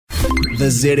The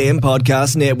ZM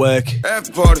Podcast Network.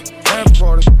 After party, after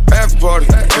party, after party,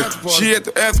 she at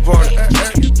the after party.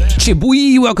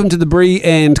 Chiboy, welcome to the Bree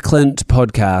and Clint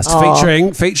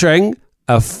podcast, featuring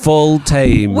a full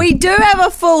team. We do have a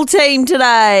full team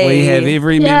today. We have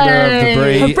every member of the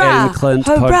Bree Hurrah. and Clint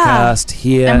Hurrah. podcast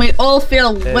here. And we all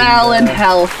feel well and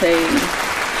healthy.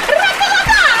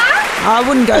 I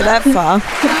wouldn't go that far.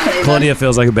 Claudia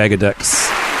feels like a bag of dicks.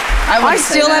 I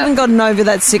still haven't gotten over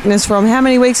that sickness from, how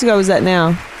many weeks ago was that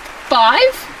now?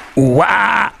 5?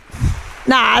 Wow.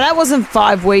 Nah, that wasn't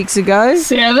 5 weeks ago.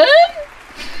 7?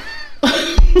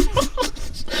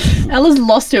 Ella's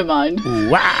lost her mind.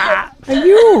 Wow. Are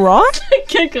you alright?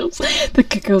 The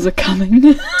giggles are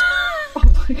coming.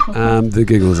 Oh my god. The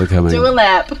giggles are coming. Do a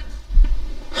lap.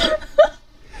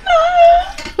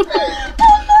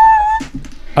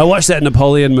 I watched that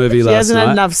Napoleon movie She last hasn't night.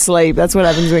 had enough sleep. That's what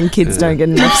happens when kids don't get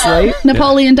enough sleep.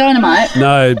 Napoleon Dynamite.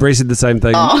 No, Bree said the same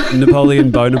thing.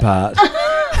 Napoleon Bonaparte.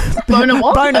 Bona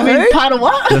what? Bona I mean, who? part of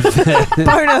what?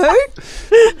 Bona who?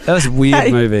 That was a weird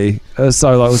movie. It was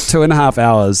so long. It was 2.5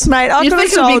 hours. Mate, I You'd could have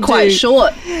think it would be told quite you.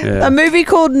 short. Yeah. A movie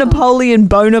called Napoleon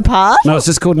Bonaparte. No, it's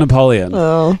just called Napoleon.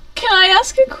 Oh. Can I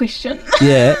ask a question?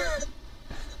 Yeah.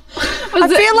 I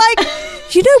feel like,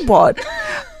 you know what?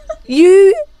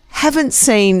 You haven't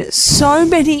seen so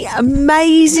many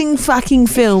amazing fucking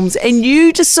films and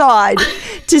you decide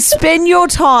to spend your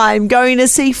time going to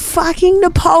see fucking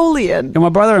Napoleon. And my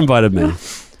brother invited me.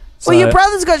 Well, your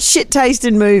brother's got shit taste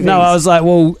in movies. No, I was like,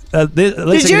 well, at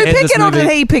least Did I you can add pick this it or movie.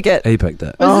 did he pick it? He picked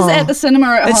it. Was this at the cinema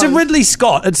or at It's a home? Ridley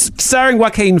Scott. It's starring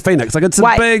Joaquin Phoenix. Like, it's a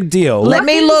Wait, big deal. Let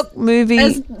me look movie.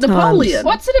 As Napoleon.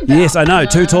 What's it about? Yes, I know.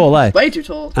 Too tall, eh? Way too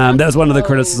tall. That was one of the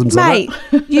criticisms Mate,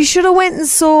 of you should have went and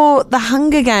saw the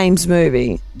Hunger Games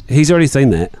movie. it. He's already seen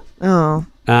that. Oh.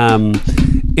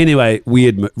 Anyway,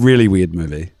 really weird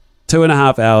movie.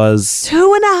 2.5 hours.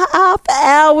 2.5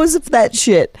 hours of that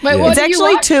shit. Wait, Yeah. what It's did you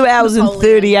actually watch? 2 hours and Napoleon.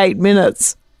 38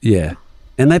 minutes. Yeah.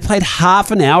 And they played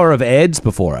half an hour of ads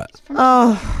before it.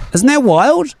 Oh, Isn't that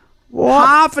wild? what?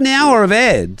 Half an hour of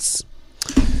ads.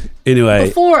 Anyway.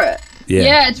 Before it. Yeah.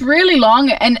 Yeah, it's really long,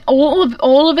 and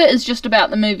all of it is just about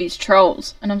the movie's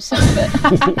trolls, and I'm sick of it.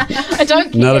 I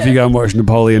don't care. Not if you go and watch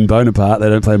Napoleon Bonaparte. They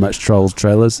don't play much Trolls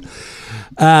trailers.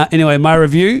 Anyway, my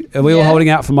review. Are we all Yeah. holding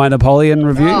out for my Napoleon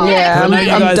review? Oh, Yeah, I know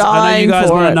you I'm guys, I know dying you guys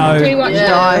for want to it. know. Do you want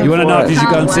Dying You want to for know it. if you should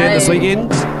go and see it this Can't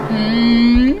weekend?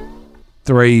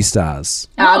 3 stars.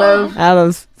 out of Out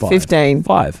of 5. 15.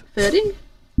 5. 30?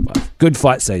 Good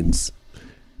fight scenes.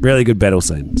 Really good battle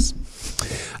scenes.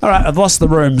 All right, I've lost the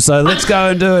room, so let's go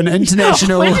and do an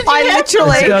international. I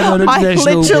literally Let's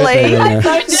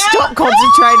stopped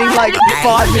concentrating like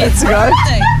 5 minutes ago.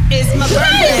 It's my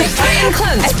birthday. Bree and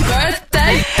Clint's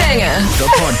birthday banger. The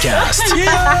podcast.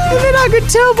 And then I could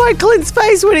tell by Clint's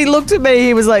face when he looked at me,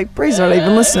 he was like, Bree's not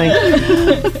even listening.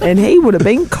 And he would have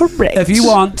been correct. If you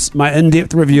want my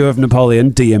in-depth review of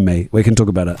Napoleon, DM me. We can talk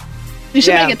about it. You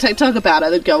should Yeah. make a TikTok about it.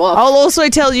 It'd go off. I'll also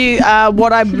tell you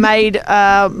what I made,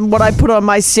 what I put on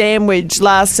my sandwich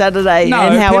last Saturday No,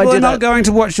 and how people I are did not it. going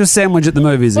to watch your sandwich at the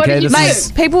movies, What okay? did you This make? is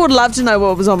People would love to know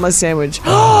what was on my sandwich.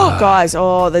 Guys,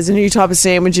 there's a new type of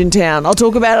sandwich in town. I'll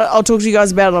talk about it. I'll talk to you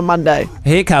guys about it on Monday.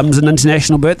 Here comes an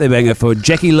international birthday banger for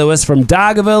Jackie Lewis from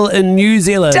Dargaville in New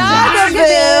Zealand.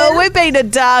 Dargaville. We've been to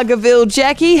Dargaville,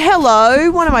 Jackie.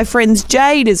 Hello. One of my friends,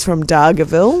 Jade, is from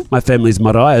Dargaville. My family's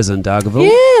Mariah's in Dargaville.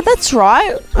 Yeah, that's right.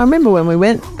 I remember when we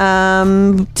went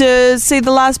to see the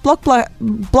last blockbuster.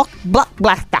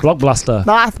 Blockbuster.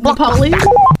 Napoleon?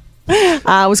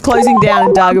 Was closing down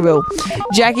in Dargaville.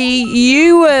 Jackie,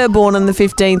 you were born on the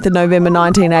 15th of November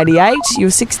 1988. You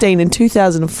were 16 in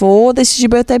 2004. This is your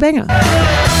birthday banger.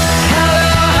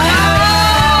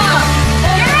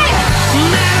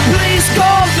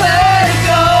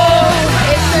 You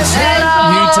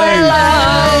too.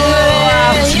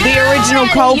 The original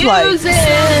Coldplay.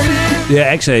 Yeah,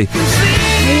 actually.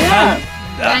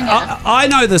 I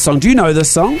know this song. Do you know this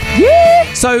song?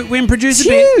 Yeah. So when producer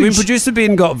Huge.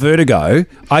 Ben got vertigo,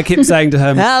 I kept saying to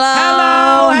him,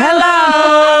 Hello.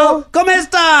 Hello. ¿Cómo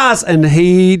estás? And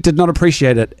he did not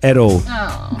appreciate it at all.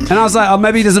 Oh. And I was like,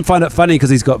 maybe he doesn't find it funny because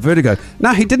he's got vertigo.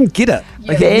 No, he didn't get it.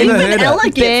 Like, he Ben, never heard Ella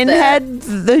it. gets Ben that. had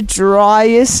the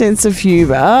driest sense of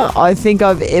humour I think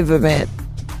I've ever met.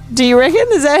 Do you reckon?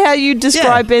 Is that how you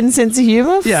describe Ben's sense of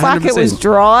humour? Yeah, Fuck, it 100%. was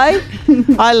dry.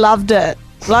 I loved it.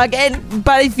 But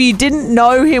if you didn't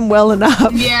know him well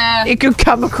enough, Yeah. it could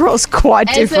come across quite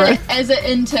different. As an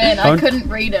intern, I couldn't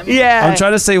read him. Yeah. I'm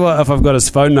trying to see if I've got his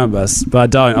phone number, but I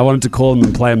don't. I wanted to call him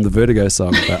and play him the Vertigo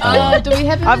song. But, Do we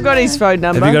have him I've in got the- his phone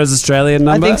number. have you got his Australian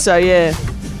I number? think so, yeah.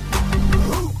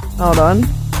 Hold on.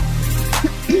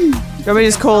 Can we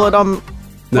just call it on...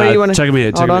 What do you want to? chuck him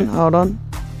here. Hold on.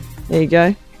 There you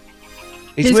go.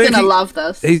 He's gonna love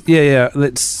this. Yeah.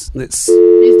 Let's. He's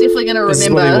definitely gonna This is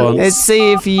what he remember. wants. Let's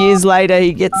see if years later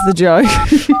he gets the joke.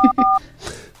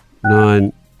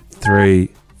 9, 3,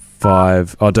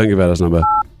 5. Oh, don't give out his number.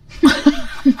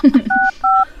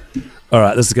 All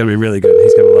right, this is going to be really good.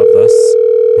 He's going to love this.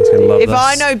 He's going to love If this.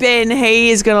 I know Ben, he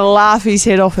is going to laugh his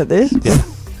head off at this. Yeah.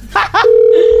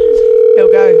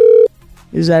 He'll go.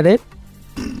 Is that it?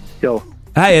 Yo.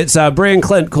 Hey, it's Bree and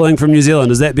Clint calling from New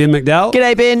Zealand. Is that Ben McDowell?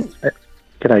 G'day, Ben.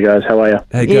 G'day, guys. How are you?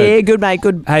 Hey, good. Yeah, good, mate.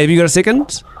 Good. Hey, have you got a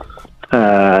second?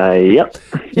 Yep.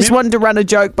 Just wanted to run a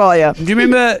joke by you. Do you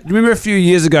remember a few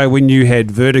years ago when you had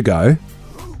vertigo?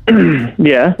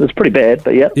 Yeah, it was pretty bad,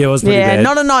 but yep. Yeah, it was pretty Yeah, bad.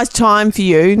 not a nice time for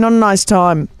you. Not a nice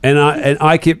time. And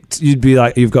I kept, you'd be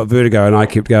like, you've got vertigo, and I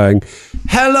kept going,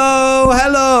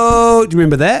 hello. Do you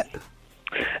remember that?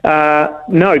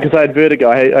 No, because I had vertigo.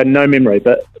 I had no memory,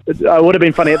 but it would have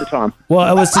been funny at the time.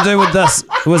 Well, it was to do with this.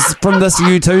 It was from this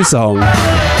U2 song.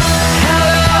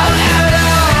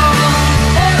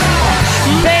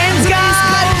 Ben's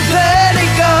got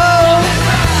vertigo.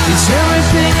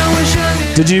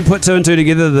 Did you put two and two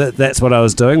together that that's what I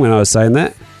was doing when I was saying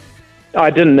that? I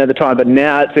didn't at the time, but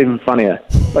now it's even funnier.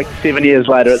 Like 7 years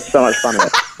later, it's so much funnier.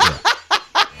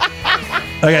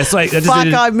 Okay, so I just Fuck,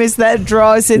 needed- I miss that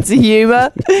dry sense of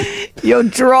humour. Your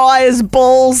dry as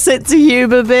balls sense of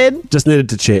humour, Ben. just needed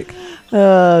to check.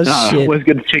 Oh, Oh, shit. always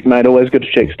good to check, mate. Always good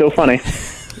to check. Still funny.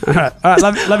 All right,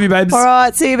 love you, babes. All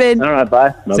right, see you, Ben. All right,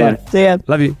 bye. See ya. Bye-bye. See ya.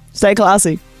 Love you. Stay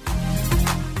classy.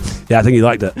 Yeah, I think you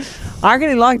liked it. I reckon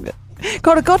he liked it.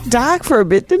 God, it got dark for a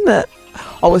bit, didn't it?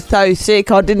 I was so sick,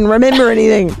 I didn't remember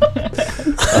anything.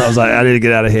 I was like, I need to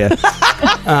get out of here.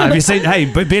 Have you seen? Hey,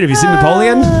 Ben, have you seen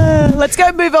Napoleon? Let's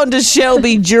go move on to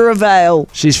Shelby Duravale.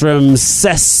 She's from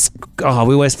Oh,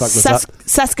 we always fuck this up.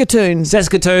 Saskatoon.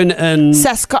 Saskatoon and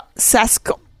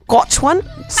Saskatchewan?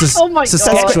 Oh my God.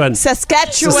 Saskatchewan.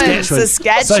 Saskatchewan.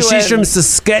 So she's from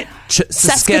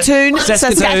Saskatoon,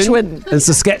 Saskatchewan. and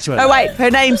Saskatchewan. Oh, wait, her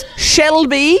name's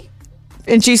Shelby,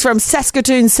 and she's from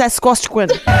Saskatoon, Saskatchewan.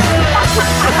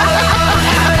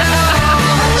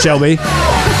 Shelby.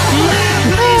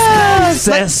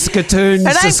 Saskatoon,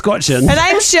 Saskatchewan. Her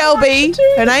name's Shelby.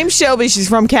 Her name's Shelby. She's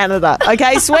from Canada.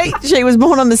 Okay, sweet. She was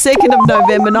born on the 2nd of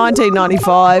November,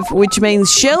 1995, which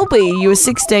means, Shelby, you were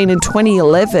 16 in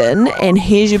 2011, and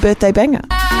here's your birthday banger.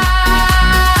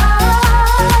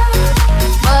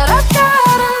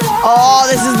 Oh,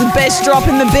 this is the best drop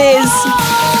in the biz.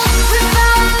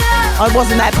 Oh, it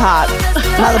wasn't that part.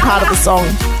 Another part of the song.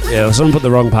 Yeah, someone put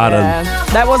the wrong part in.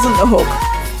 That wasn't the hook.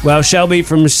 Well, Shelby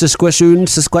from Saskatchewan.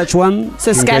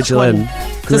 Saskatchewan.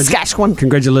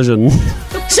 Congratulations.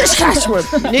 Saskatchewan.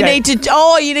 You need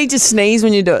to sneeze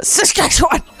when you do it.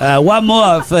 Saskatchewan. One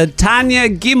more for Tanya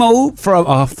Gimmel from,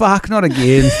 oh fuck, not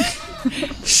again.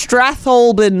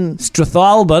 Strathalbyn.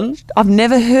 Strathalbyn. I've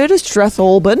never heard of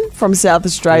Strathalbyn from South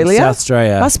Australia. South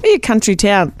Australia. Must be a country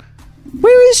town.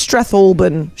 Where is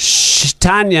Strathalbyn?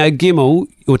 Tanya Gimmel,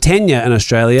 or Tanya in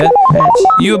Australia.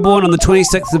 You were born on the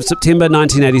 26th of September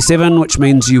 1987, which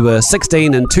means you were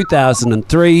 16 in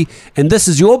 2003, and this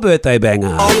is your birthday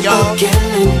banger.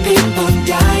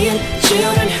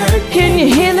 Can you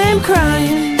hear them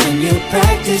crying?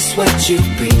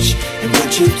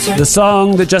 The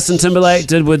song that Justin Timberlake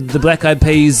did with the Black Eyed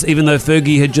Peas, even though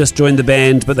Fergie had just joined the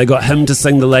band, but they got him to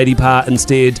sing the lady part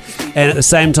instead. And at the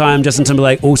same time, Justin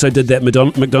Timberlake also did that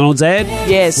McDonald's ad.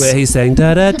 Yes. Where he's saying,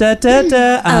 da da da da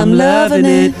da, I'm loving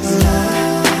it.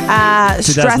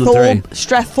 2003.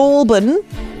 Strathalbyn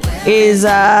is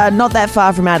not that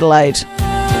far from Adelaide.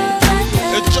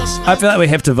 I feel like we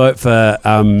have to vote for.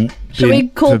 Should we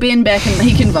call Ben back and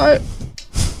he can vote?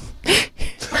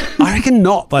 I reckon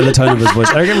not by the tone of his voice.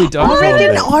 I reckon we don't.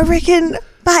 I reckon,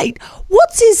 mate,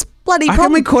 what's his bloody I reckon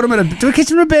problem? we caught him do we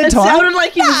catch him at a bad It time? sounded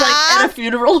like he was like at a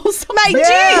funeral or something.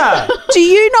 Mate, do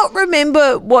you not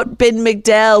remember what Ben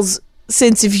McDowell's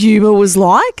sense of humour was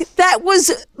like? That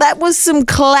was some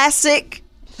classic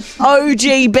OG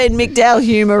Ben McDowell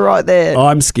humour right there.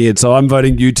 I'm scared, so I'm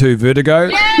voting U2 Vertigo.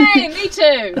 Yay, me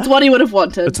too. It's what he would have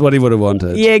wanted. It's what he would have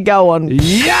wanted. Yeah, go on.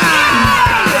 Yeah!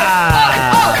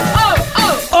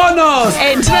 Unos,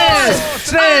 And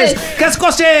tres,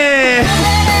 cascoche!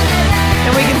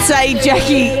 And we can say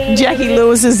Jackie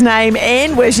Lewis's name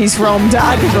and where she's from,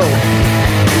 Dargaville.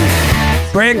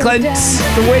 Bree and Clint.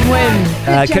 The win-win.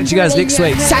 Catch you guys next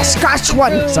week.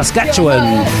 Saskatchewan.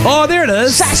 Oh, there it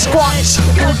is. Sasquatch.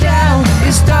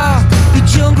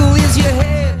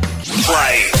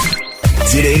 Play.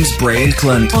 ZM's Bree and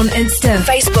Clint. On Insta,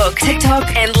 Facebook,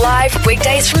 TikTok, and live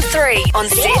weekdays from 3 on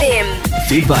ZM.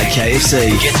 Fed by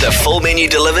KFC. Get the full menu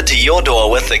delivered to your door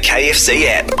with the KFC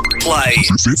app. Play.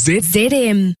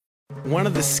 ZM. One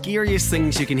of the scariest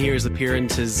things you can hear as a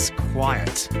parent is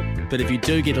quiet. But if you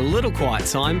do get a little quiet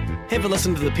time, have a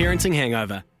listen to The Parenting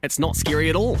Hangover. It's not scary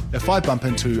at all. If I bump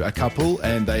into a couple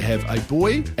and they have a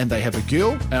boy and they have a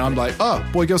girl, and I'm like, oh,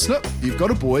 boy, girl, snip. You've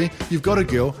got a boy, you've got a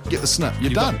girl, get the snip.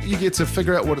 You're done. You get to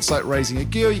figure out what it's like raising a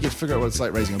girl, you get to figure out what it's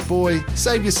like raising a boy,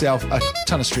 save yourself a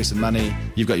ton of stress and money.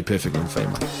 You've got your perfect little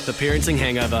family. The Parenting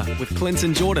Hangover with Clint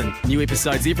and Jordan. New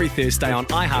episodes every Thursday on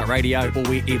iHeartRadio or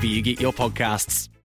wherever you get your podcasts.